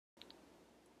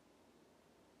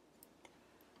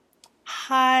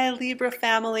Hi Libra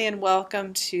family, and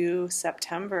welcome to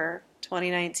September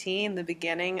 2019. The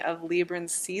beginning of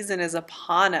Libran's season is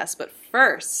upon us, but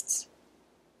first,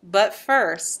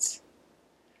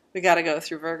 we got to go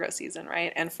through Virgo season,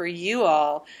 right? And for you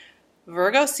all,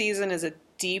 Virgo season is a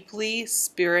deeply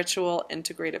spiritual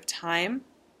integrative time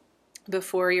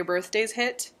before your birthdays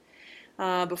hit.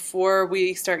 Before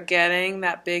we start getting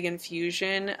that big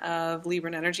infusion of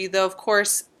Libran energy, though of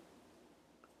course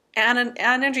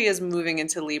energy is moving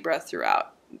into Libra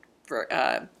throughout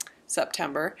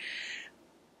September,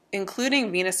 including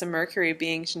Venus and Mercury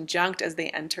being conjunct as they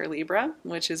enter Libra,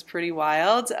 which is pretty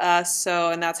wild.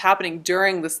 And that's happening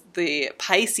during the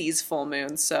Pisces full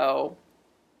moon, so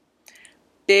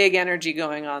big energy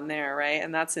going on there, right?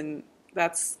 And that's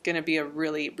going to be a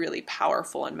really, really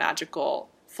powerful and magical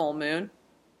full moon.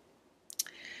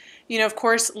 You know, of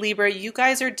course, Libra, you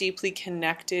guys are deeply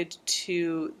connected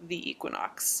to the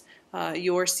equinox.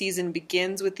 Your season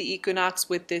begins with the equinox,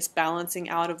 with this balancing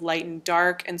out of light and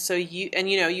dark, and so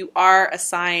you are a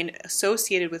sign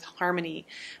associated with harmony,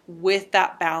 with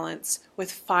that balance, with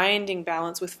finding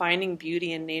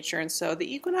beauty in nature. And so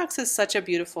the equinox is such a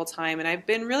beautiful time, and I've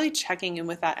been really checking in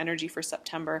with that energy for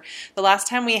September. The last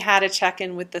time we had a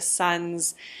check-in with the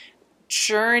sun's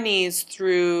journeys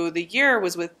through the year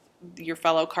was with your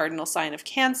fellow cardinal sign of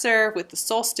Cancer. With the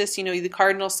solstice, you know, the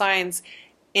cardinal signs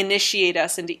initiate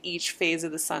us into each phase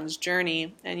of the sun's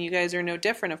journey, and you guys are no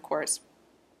different, of course.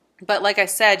 But like I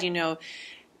said, you know,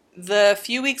 the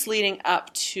few weeks leading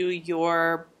up to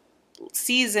your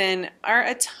season are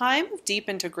a time of deep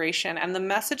integration, and the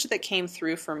message that came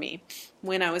through for me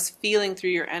when I was feeling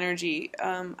through your energy,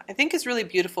 I think is really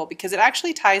beautiful, because it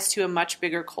actually ties to a much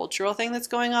bigger cultural thing that's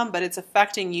going on, but it's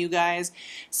affecting you guys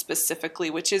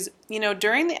specifically, which is, you know,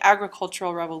 during the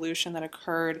agricultural revolution that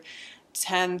occurred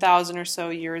 10,000 or so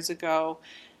years ago,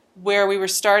 where we were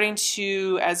starting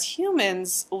to, as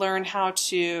humans, learn how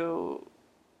to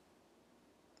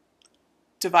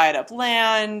divide up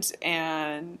land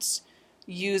and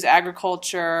use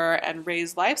agriculture and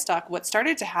raise livestock. What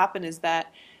started to happen is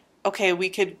that, okay, we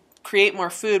could create more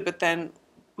food, but then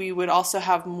we would also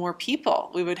have more people.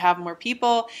 We would have more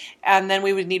people, and then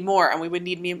we would need more, and we would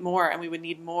need more, and we would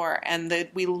need more. And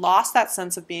we lost that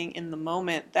sense of being in the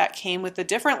moment that came with a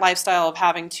different lifestyle of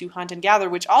having to hunt and gather,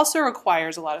 which also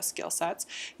requires a lot of skill sets,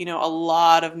 you know, a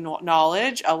lot of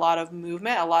knowledge, a lot of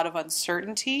movement, a lot of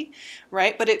uncertainty,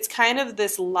 right? But it's kind of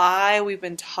this lie we've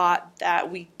been taught that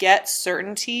we get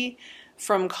certainty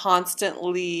from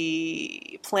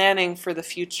constantly planning for the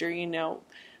future, you know,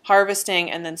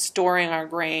 harvesting and then storing our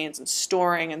grains and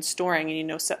storing and storing. And you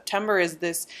know, September is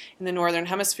this, in the northern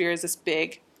hemisphere, is this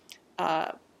big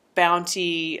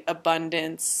bounty,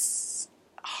 abundance,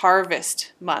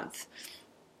 harvest month,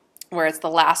 where it's the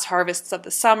last harvests of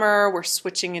the summer. We're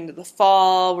switching into the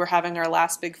fall. We're having our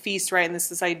last big feast, right? And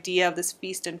this idea of this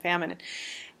feast and famine.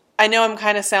 I know I'm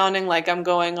kind of sounding like I'm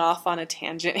going off on a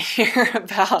tangent here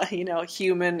about, you know,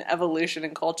 human evolution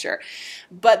and culture.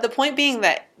 But the point being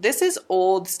that this is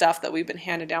old stuff that we've been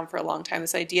handed down for a long time,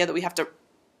 this idea that we have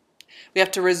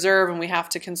to reserve and we have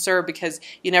to conserve, because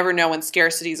you never know when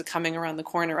scarcity is coming around the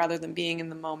corner, rather than being in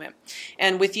the moment.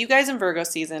 And with you guys in Virgo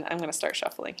season, I'm going to start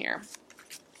shuffling here.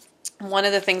 One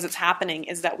of the things that's happening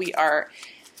is that we are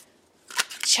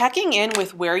checking in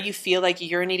with where you feel like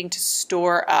you're needing to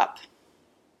store up,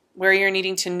 where you're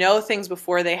needing to know things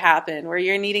before they happen, where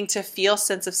you're needing to feel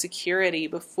sense of security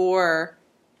before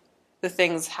the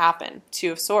things happen.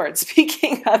 Two of Swords.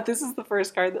 Speaking of, this is the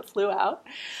first card that flew out.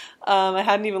 I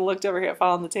hadn't even looked over here. It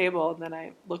fell on the table, and then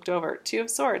I looked over. Two of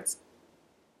Swords.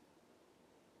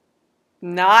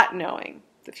 Not knowing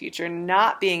the future,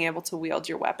 not being able to wield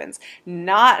your weapons,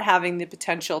 not having the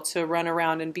potential to run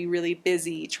around and be really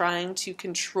busy trying to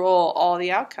control all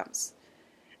the outcomes.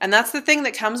 And that's the thing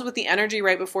that comes with the energy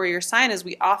right before your sign, is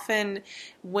we often,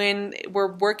 when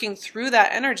we're working through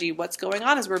that energy, what's going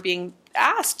on is we're being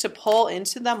asked to pull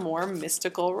into the more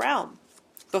mystical realm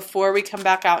before we come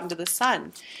back out into the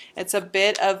sun. It's a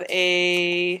bit of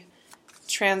a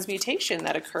transmutation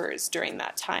that occurs during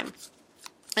that time.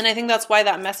 And I think that's why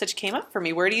that message came up for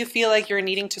me. Where do you feel like you're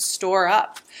needing to store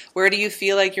up? Where do you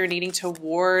feel like you're needing to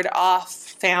ward off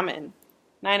famine?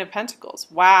 Nine of Pentacles.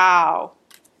 Wow.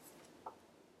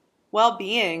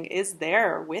 Well-being is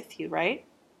there with you, right?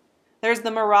 There's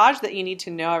the mirage that you need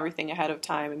to know everything ahead of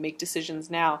time and make decisions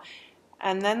now.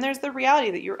 And then there's the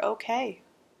reality that you're okay.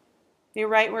 You're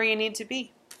right where you need to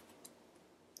be.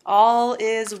 All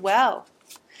is well.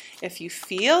 If you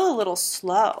feel a little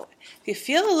slow, if you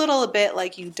feel a little bit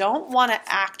like you don't want to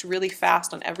act really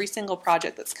fast on every single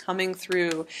project that's coming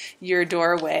through your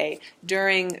doorway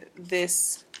during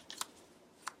this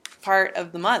part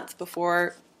of the month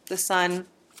before the sun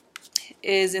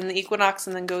is in the equinox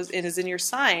and then goes in is in your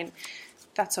sign.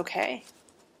 That's okay.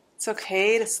 It's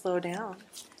okay to slow down.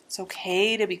 It's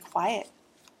okay to be quiet.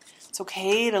 It's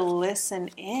okay to listen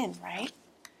in, right?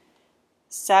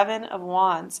 Seven of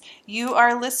Wands. You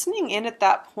are listening in at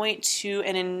that point to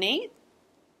an innate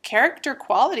character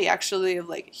quality, actually, of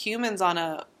like humans on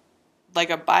a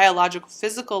biological,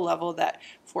 physical level, that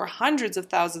for hundreds of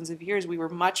thousands of years we were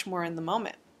much more in the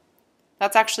moment.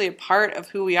 That's actually a part of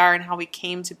who we are and how we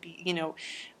came to be,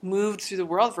 moved through the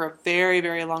world for a very,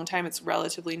 very long time. It's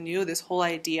relatively new, this whole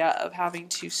idea of having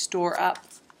to store up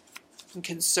and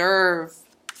conserve,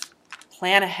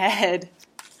 plan ahead.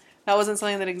 That wasn't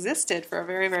something that existed for a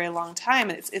very, very long time.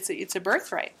 It's a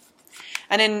birthright.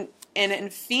 And in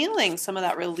feeling some of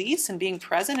that release and being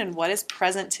present in what is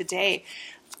present today,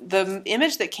 the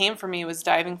image that came for me was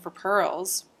diving for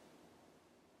pearls.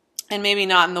 And maybe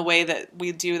not in the way that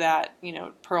we do that,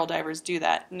 pearl divers do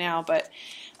that now, but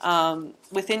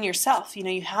within yourself,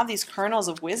 you have these kernels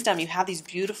of wisdom, you have these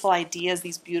beautiful ideas,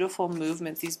 these beautiful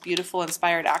movements, these beautiful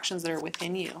inspired actions that are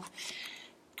within you.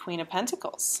 Queen of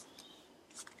Pentacles.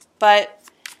 But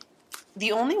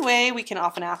the only way we can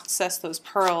often access those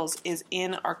pearls is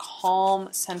in our calm,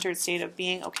 centered state of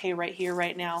being okay right here,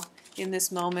 right now, in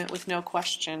this moment with no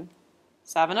question.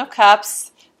 Seven of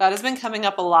Cups. That has been coming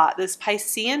up a lot. This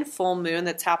Piscean full moon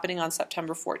that's happening on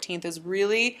September 14th is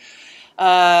really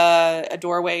a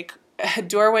doorway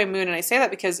moon. And I say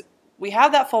that because we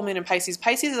have that full moon in Pisces.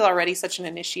 Pisces is already such an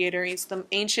initiator. It's the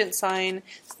ancient sign.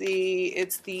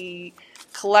 It's the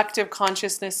collective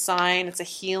consciousness sign. It's a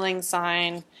healing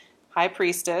sign. High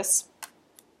Priestess.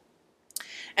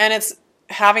 And it's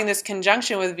having this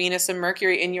conjunction with Venus and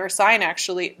Mercury in your sign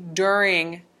actually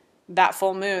during that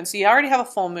full moon. So you already have a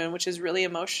full moon, which is really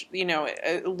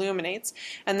it illuminates.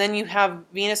 And then you have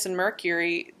Venus and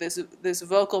Mercury, this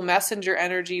vocal messenger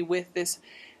energy with this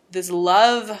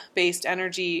love-based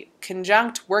energy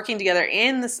conjunct, working together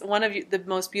in this one of the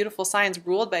most beautiful signs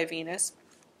ruled by Venus.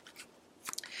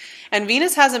 And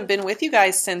Venus hasn't been with you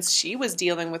guys since she was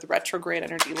dealing with retrograde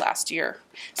energy last year.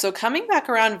 So coming back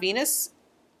around Venus,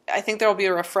 I think there will be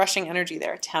a refreshing energy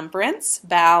there. Temperance,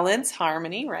 balance,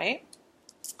 harmony, right?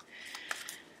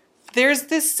 There's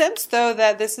this sense, though,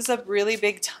 that this is a really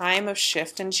big time of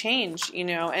shift and change,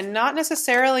 and not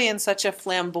necessarily in such a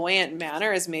flamboyant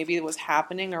manner as maybe it was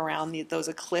happening around those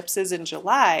eclipses in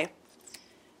July.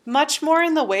 Much more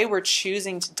in the way we're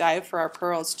choosing to dive for our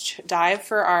pearls, dive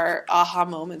for our aha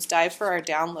moments, dive for our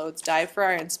downloads, dive for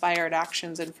our inspired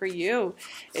actions. And for you,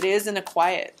 it is in a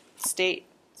quiet state.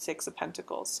 Six of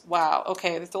Pentacles. Wow.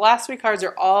 Okay, the last three cards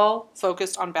are all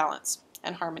focused on balance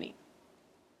and harmony.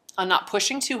 On not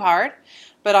pushing too hard,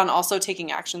 but on also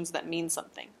taking actions that mean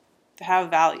something, to have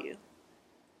value.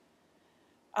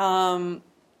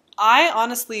 I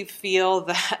honestly feel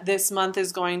that this month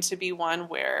is going to be one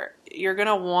where you're going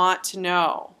to want to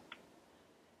know.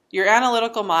 Your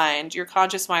analytical mind, your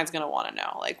conscious mind is going to want to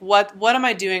know, like, what am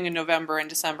I doing in November and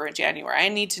December and January? I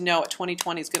need to know what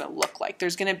 2020 is going to look like.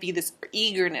 There's going to be this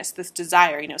eagerness, this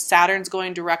desire. Saturn's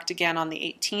going direct again on the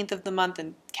 18th of the month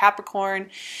in Capricorn.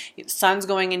 Sun's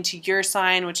going into your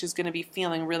sign, which is going to be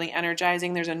feeling really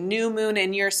energizing. There's a new moon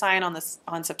in your sign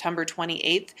on September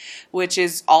 28th, which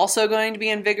is also going to be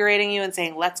invigorating you and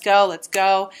saying, let's go, let's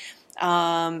go.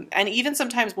 And even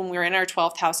sometimes when we're in our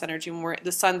 12th house energy, when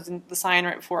the sun's in the sign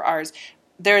right before ours,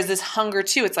 there's this hunger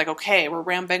too. It's like, okay, we're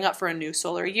ramping up for a new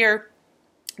solar year.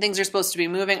 Things are supposed to be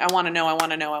moving. I want to know, I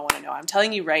want to know, I want to know. I'm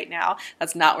telling you right now,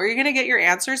 that's not where you're going to get your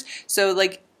answers. So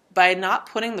by not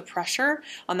putting the pressure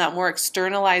on that more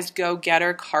externalized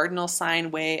go-getter cardinal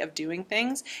sign way of doing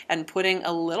things and putting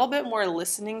a little bit more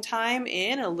listening time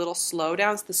in, a little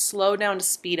slowdown, it's the slow down to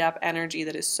speed up energy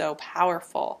that is so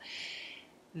powerful.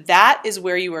 That is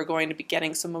where you are going to be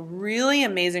getting some really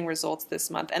amazing results this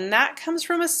month. And that comes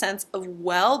from a sense of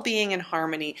well-being and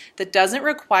harmony that doesn't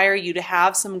require you to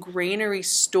have some granary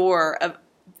store of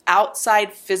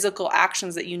outside physical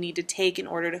actions that you need to take in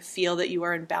order to feel that you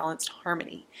are in balanced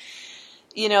harmony.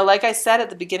 Like I said at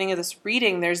the beginning of this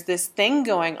reading, there's this thing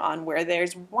going on where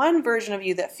there's one version of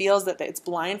you that feels that it's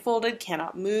blindfolded,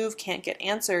 cannot move, can't get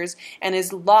answers, and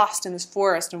is lost in this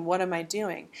forest, and what am I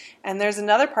doing? And there's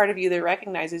another part of you that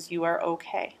recognizes you are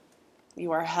okay.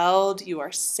 You are held, you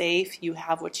are safe, you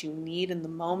have what you need in the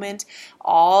moment.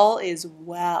 All is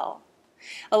well.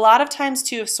 A lot of times,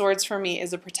 Two of Swords for me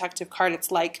is a protective card.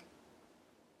 It's like,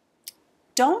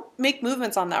 don't make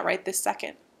movements on that right this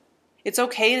second. It's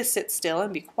okay to sit still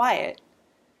and be quiet,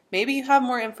 Maybe you have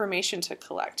more information to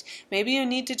collect. Maybe you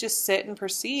need to just sit and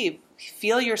perceive,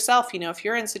 feel yourself. You know, if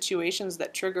you're in situations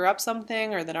that trigger up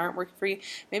something or that aren't working for you,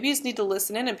 maybe you just need to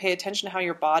listen in and pay attention to how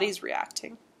your body's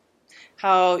reacting,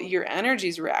 how your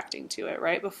energy's reacting to it,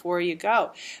 right, before you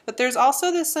go. But there's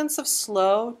also this sense of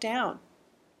slow down.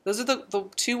 Those are the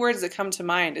two words that come to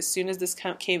mind as soon as this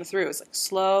came through. It's like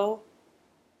slow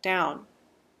down.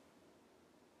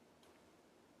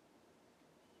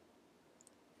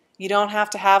 You don't have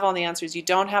to have all the answers. You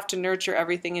don't have to nurture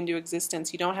everything into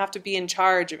existence. You don't have to be in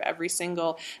charge of every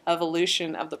single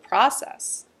evolution of the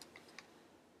process.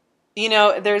 You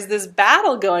know, there's this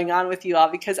battle going on with you all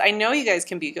because I know you guys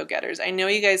can be go-getters. I know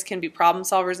you guys can be problem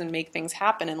solvers and make things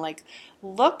happen. And like,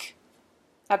 look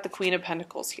at the Queen of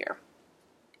Pentacles here,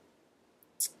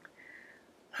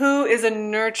 who is a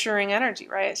nurturing energy,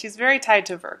 right? She's very tied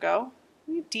to Virgo.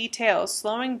 Details,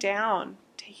 slowing down,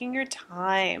 taking your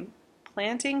time,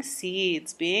 planting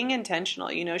seeds, being intentional.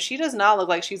 You know, she does not look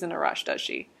like she's in a rush, does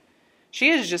she? She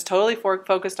is just totally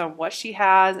focused on what she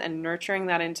has and nurturing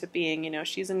that into being. You know,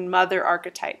 she's a mother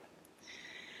archetype.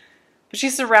 But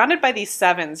she's surrounded by these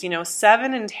sevens. You know,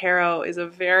 7 in tarot is a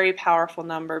very powerful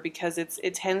number because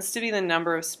it tends to be the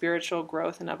number of spiritual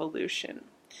growth and evolution.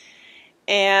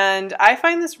 And I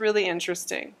find this really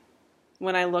interesting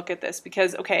when I look at this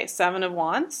because, okay, 7 of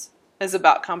Wands is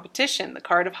about competition, the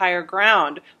card of higher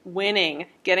ground, winning,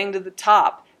 getting to the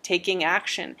top, taking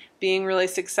action, being really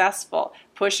successful,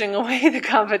 pushing away the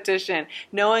competition,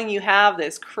 knowing you have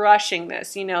this, crushing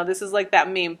this. You know, this is like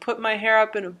that meme, put my hair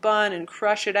up in a bun and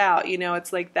crush it out. You know,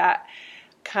 it's like that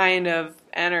kind of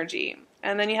energy.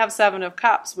 And then you have 7 of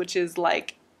Cups, which is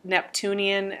like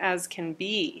Neptunian as can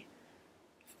be.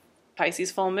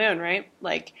 Pisces full moon, right?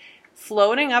 Like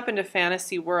floating up into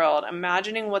fantasy world,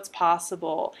 imagining what's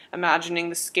possible, imagining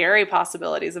the scary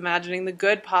possibilities, imagining the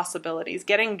good possibilities,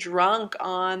 getting drunk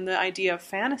on the idea of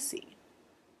fantasy.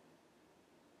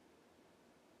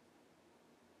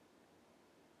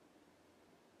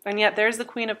 And yet there's the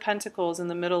Queen of Pentacles in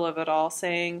the middle of it all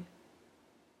saying,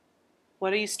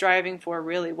 what are you striving for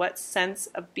really? What sense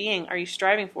of being are you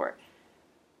striving for?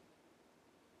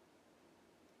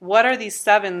 What are these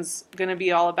sevens going to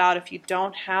be all about if you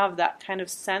don't have that kind of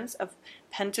sense of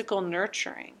pentacle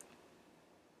nurturing?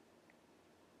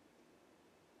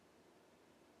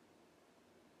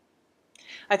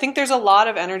 I think there's a lot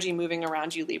of energy moving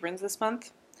around you, Librans, this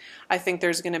month. I think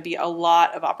there's going to be a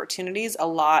lot of opportunities, a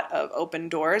lot of open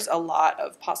doors, a lot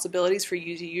of possibilities for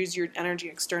you to use your energy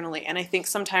externally. And I think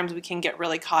sometimes we can get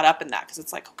really caught up in that because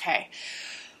it's like, okay,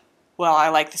 well, I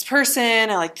like this person,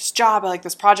 I like this job, I like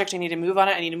this project, I need to move on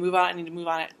it, I need to move on it, I need to move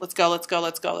on it. Let's go, let's go,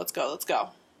 let's go, let's go, let's go.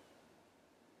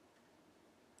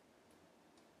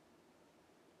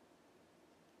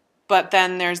 But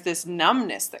then there's this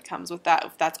numbness that comes with that,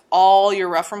 if that's all your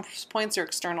reference points are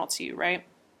external to you, right?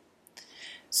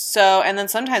 So, and then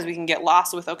sometimes we can get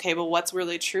lost with, okay, but what's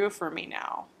really true for me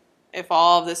now, if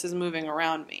all of this is moving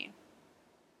around me?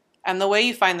 And the way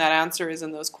you find that answer is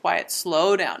in those quiet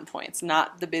slow down points,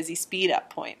 not the busy speed up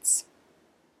points.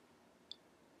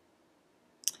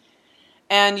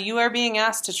 And you are being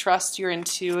asked to trust your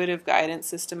intuitive guidance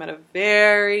system at a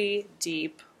very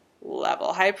deep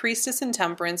level. High Priestess and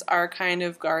Temperance are kind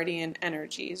of guardian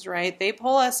energies, right? They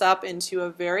pull us up into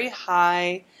a very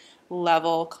high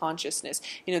level consciousness.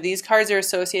 You know, these cards are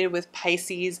associated with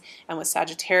Pisces and with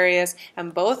Sagittarius,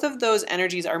 and both of those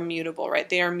energies are mutable, right?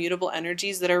 They are mutable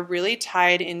energies that are really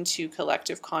tied into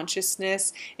collective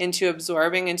consciousness, into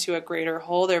absorbing into a greater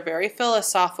whole. They're very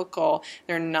philosophical.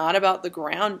 They're not about the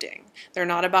grounding. They're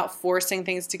not about forcing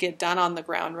things to get done on the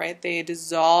ground, right? They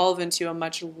dissolve into a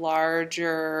much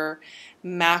larger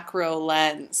macro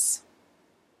lens.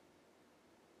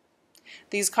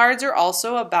 These cards are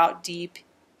also about deep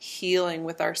healing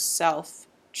with our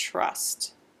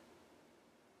self-trust.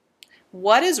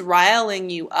 What is riling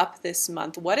you up this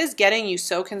month? What is getting you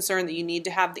so concerned that you need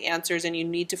to have the answers and you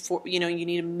need to, you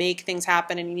need to make things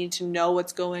happen and you need to know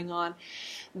what's going on?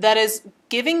 That is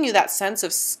giving you that sense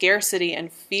of scarcity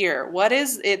and fear. What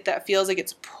is it that feels like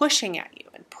it's pushing at you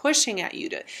and pushing at you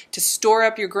to store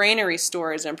up your granary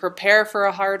stores and prepare for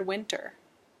a hard winter?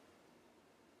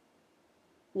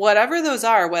 Whatever those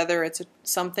are, whether it's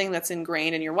something that's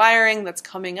ingrained in your wiring that's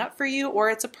coming up for you, or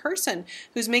it's a person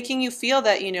who's making you feel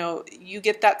that, you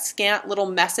get that scant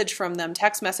little message from them,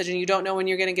 text message, and you don't know when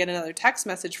you're going to get another text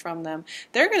message from them,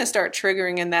 they're going to start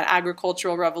triggering in that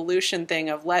agricultural revolution thing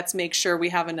of let's make sure we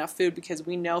have enough food because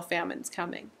we know famine's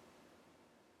coming.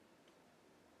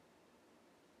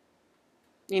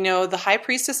 You know, the High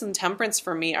Priestess and Temperance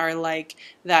for me are like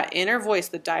that inner voice,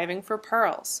 the diving for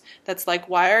pearls. That's like,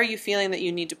 why are you feeling that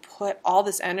you need to put all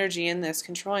this energy in this,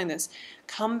 controlling this?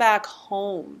 Come back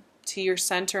home to your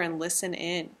center and listen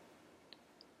in.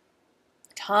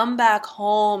 Come back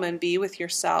home and be with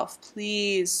yourself.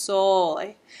 Please, soul,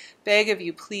 I beg of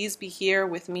you, please be here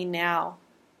with me now.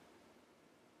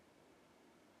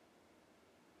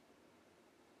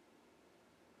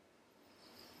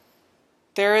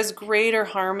 There is greater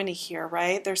harmony here,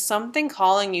 right? There's something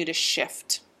calling you to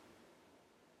shift.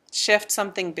 Shift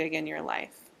something big in your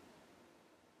life.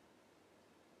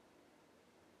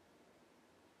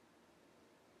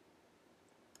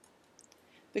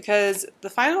 Because the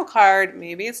final card,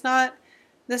 maybe it's not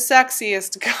the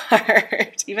sexiest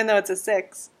card, even though it's a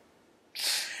 6.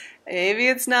 Maybe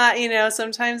it's not, you know,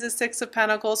 sometimes the 6 of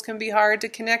Pentacles can be hard to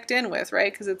connect in with,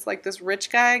 right? Because it's like this rich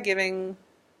guy giving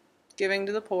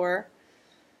to the poor.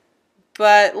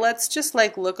 But let's just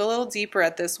like look a little deeper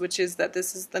at this, which is that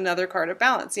this is another card of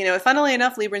balance. You know, funnily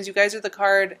enough, Librans, you guys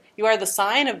are you are the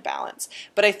sign of balance.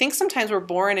 But I think sometimes we're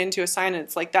born into a sign and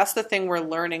it's like that's the thing we're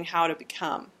learning how to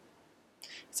become.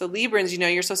 So Librans, you know,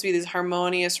 you're supposed to be these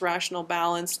harmonious, rational,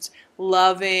 balanced,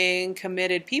 loving,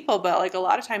 committed people. But like a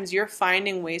lot of times you're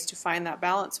finding ways to find that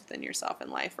balance within yourself in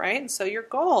life, right? And so your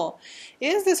goal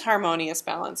is this harmonious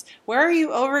balance. Where are you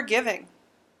overgiving?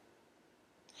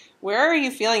 Where are you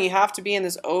feeling you have to be in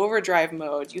this overdrive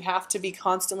mode? You have to be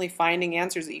constantly finding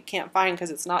answers that you can't find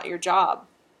because it's not your job.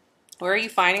 Where are you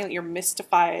finding that you're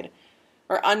mystified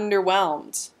or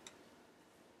underwhelmed?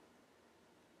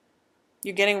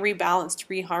 You're getting rebalanced,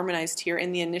 reharmonized here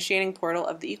in the initiating portal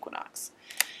of the equinox.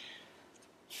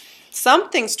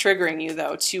 Something's triggering you,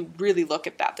 though, to really look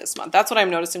at that this month. That's what I'm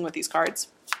noticing with these cards,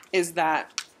 is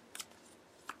that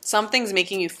something's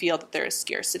making you feel that there is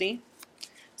scarcity.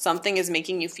 Something is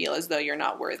making you feel as though you're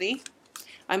not worthy.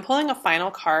 I'm pulling a final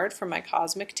card from my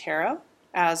Cosmic Tarot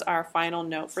as our final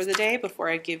note for the day before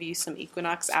I give you some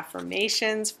equinox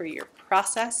affirmations for your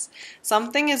process.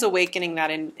 Something is awakening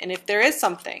that, and if there is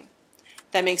something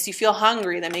that makes you feel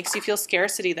hungry, that makes you feel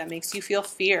scarcity, that makes you feel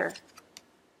fear.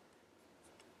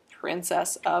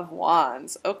 Princess of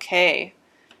Wands. Okay,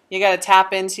 you got to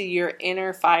tap into your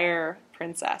inner fire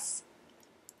princess.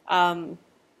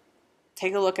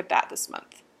 Take a look at that this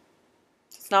month.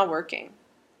 It's not working.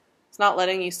 It's not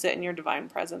letting you sit in your divine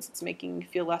presence. It's making you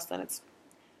feel less than. It's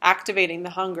activating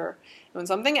the hunger. And when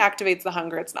something activates the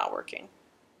hunger, it's not working.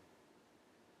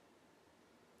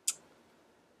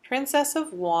 Princess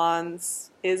of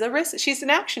Wands is a risk. She's an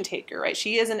action taker, right?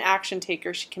 She is an action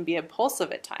taker. She can be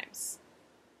impulsive at times.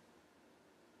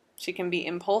 She can be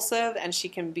impulsive and she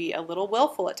can be a little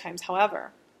willful at times.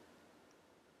 However,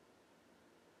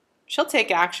 she'll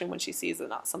take action when she sees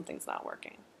that something's not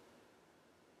working.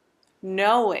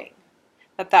 Knowing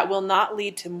that that will not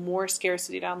lead to more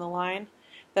scarcity down the line,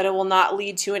 that it will not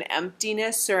lead to an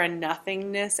emptiness or a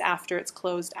nothingness after it's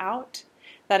closed out,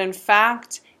 that in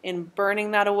fact, in burning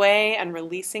that away and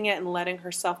releasing it and letting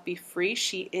herself be free,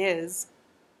 she is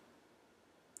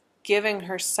giving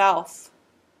herself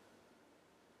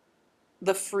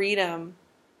the freedom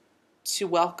to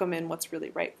welcome in what's really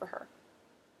right for her.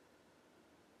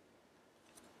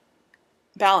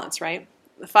 Balance, right?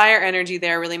 The fire energy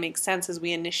there really makes sense as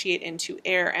we initiate into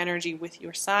air energy with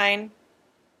your sign.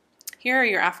 Here are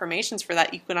your affirmations for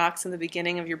that equinox in the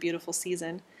beginning of your beautiful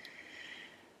season.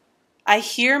 I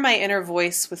hear my inner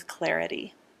voice with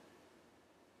clarity.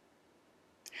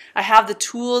 I have the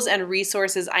tools and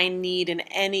resources I need in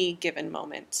any given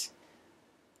moment.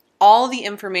 All the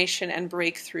information and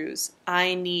breakthroughs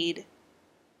I need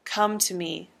come to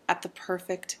me at the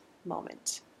perfect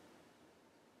moment.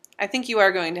 I think you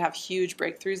are going to have huge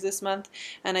breakthroughs this month,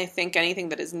 and I think anything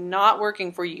that is not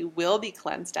working for you will be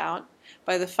cleansed out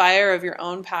by the fire of your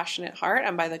own passionate heart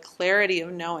and by the clarity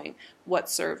of knowing what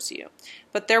serves you.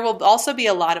 But there will also be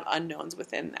a lot of unknowns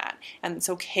within that, and it's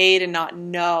okay to not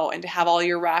know and to have all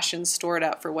your rations stored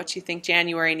up for what you think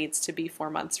January needs to be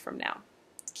 4 months from now.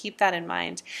 Keep that in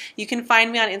mind. You can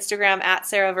find me on Instagram at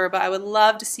SarahVerba. I would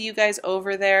love to see you guys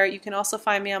over there. You can also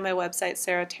find me on my website,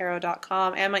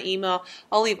 SARAHTAROT.com, and my email.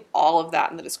 I'll leave all of that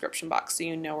in the description box so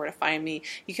you know where to find me.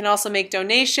 You can also make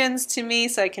donations to me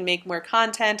so I can make more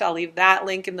content. I'll leave that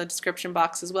link in the description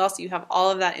box as well so you have all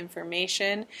of that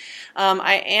information.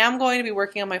 I am going to be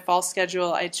working on my fall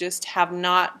schedule. I just have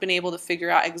not been able to figure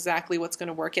out exactly what's going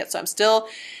to work yet, so I'm still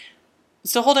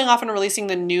holding off on releasing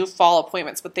the new fall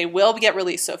appointments, but they will get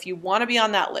released. So if you want to be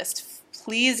on that list,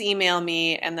 please email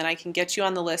me, and then I can get you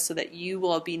on the list so that you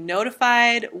will be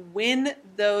notified when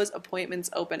those appointments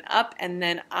open up, and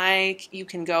then you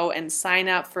can go and sign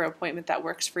up for an appointment that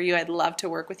works for you. I'd love to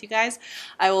work with you guys.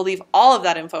 I will leave all of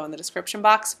that info in the description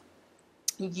box.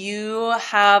 You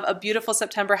have a beautiful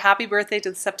September. Happy birthday to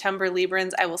the September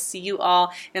Librans. I will see you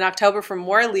all in October for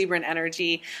more Libran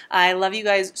energy. I love you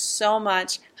guys so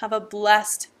much. Have a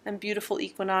blessed and beautiful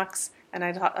equinox, and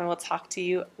I will talk to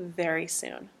you very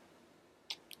soon.